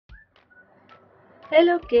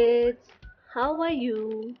Hello kids, how are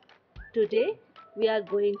you? Today we are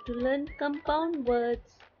going to learn compound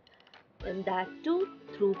words and that too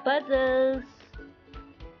through puzzles.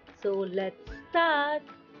 So let's start.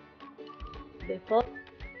 Before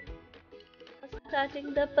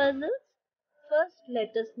starting the puzzles, first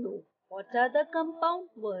let us know what are the compound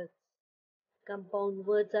words. Compound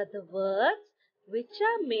words are the words which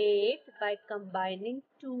are made by combining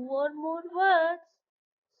two or more words.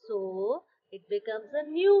 So it becomes a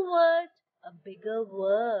new word, a bigger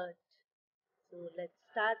word. So let's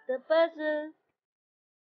start the puzzle.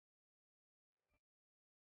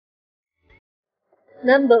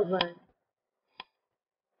 Number one,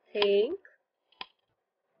 think,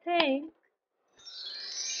 think.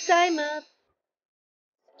 Time up.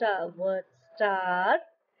 Word star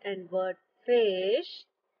and word fish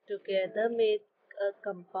together make a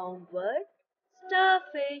compound word.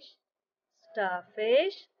 Starfish.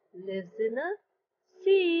 Starfish lives in a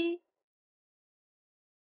sea.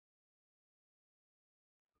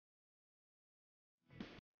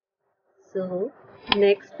 So,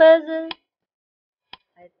 next puzzle.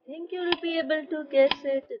 I think you'll be able to guess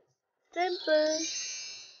it. It's simple.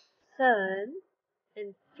 Sun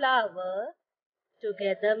and flower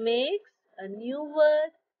together makes a new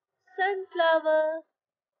word, sunflower.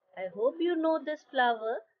 I hope you know this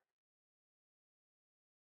flower.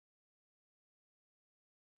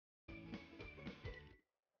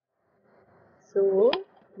 So,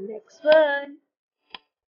 next one.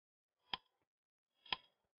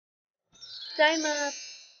 Time up.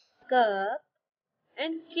 Cup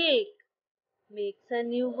and cake makes a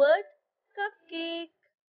new word, cupcake.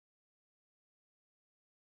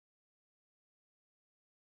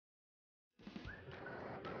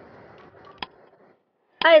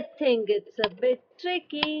 I think it's a bit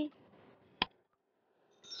tricky.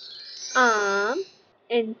 Arm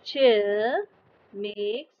and chair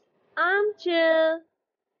makes armchair.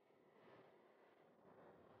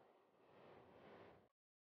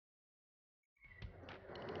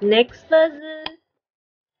 Next puzzle.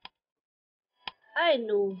 I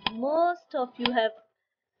know most of you have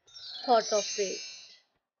thought of it.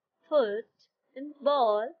 Foot and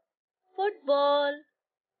ball, football.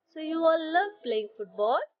 So you all love playing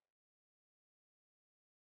football?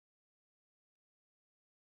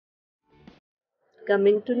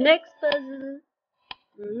 Coming to next puzzle.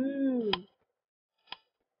 Hmm.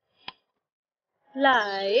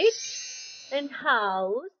 Light and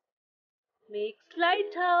house makes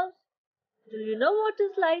lighthouse. Do you know what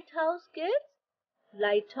is lighthouse, kids?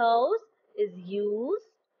 Lighthouse is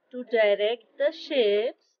used to direct the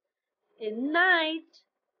ships in night.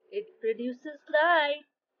 It produces light,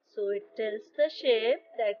 so it tells the ship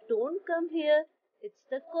that don't come here. It's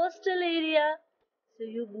the coastal area. So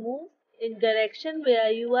you move in direction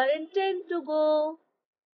where you are intent to go.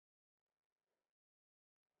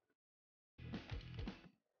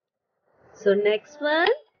 So next one,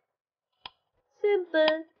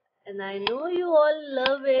 simple. And I know you all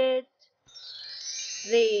love it.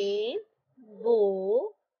 Rain,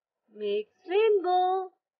 bow, makes rainbow.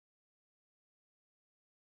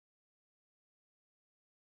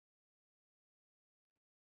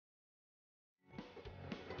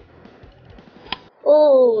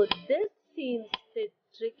 Oh, this seems a bit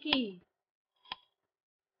tricky.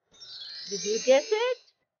 Did you guess it?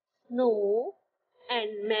 Snow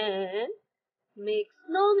and man make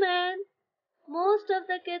snowman. Most of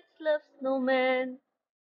the kids love snowman.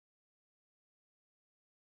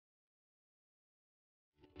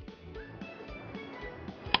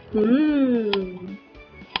 Hmm.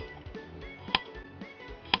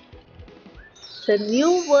 It's a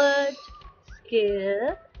new word.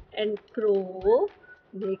 Scare and crow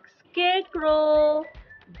make scarecrow.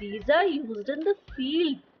 These are used in the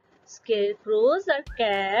field. Scarecrows are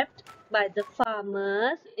kept by the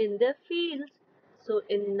farmers in their fields. So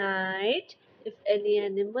in night, if any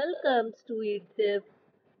animal comes to eat their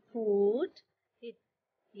food, it,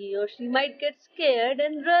 he or she might get scared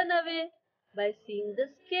and run away by seeing the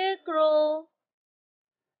scarecrow.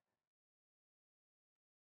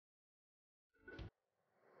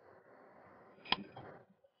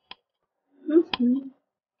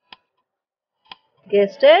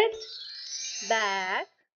 Guessed it? Bag,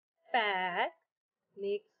 pack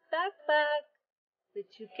makes backpack,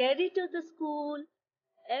 which you carry to the school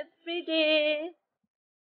every day.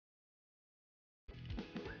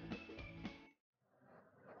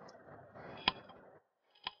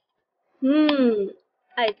 Hmm,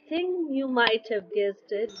 I think you might have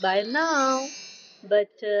guessed it by now.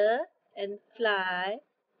 Butter and fly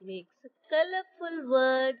makes a colorful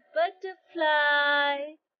word,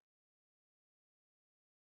 butterfly.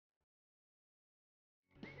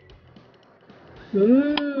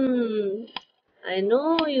 Hmm, I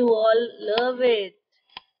know you all love it.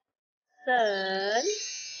 Sun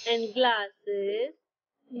and glasses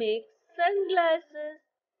make sunglasses.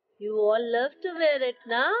 You all love to wear it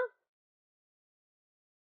now.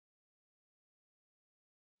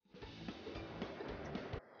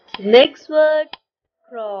 Next word,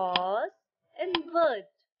 cross and word.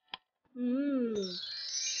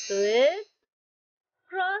 So it's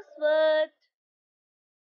crossword.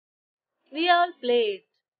 We all play it.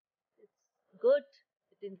 It's good.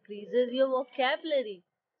 It increases your vocabulary.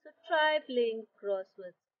 So try playing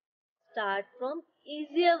crosswords. Start from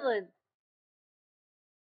easier one.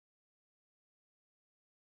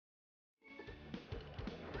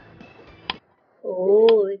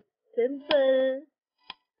 Oh, it's simple.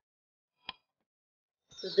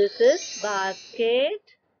 So this is basket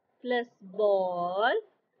plus ball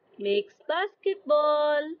makes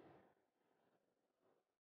basketball.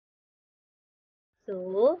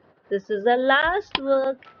 So this is the last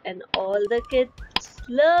work and all the kids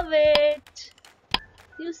love it.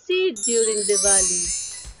 You see it during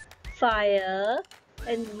Diwali. Fire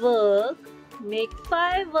and work make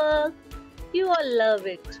firework. You all love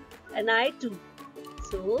it and I too.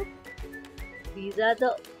 So these are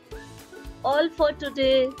the all for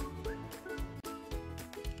today.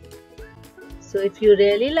 So if you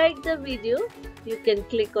really like the video, you can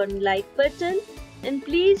click on like button and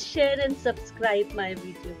please share and subscribe my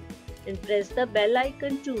video and press the bell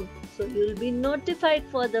icon too so you'll be notified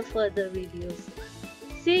for the further videos.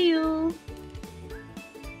 See you.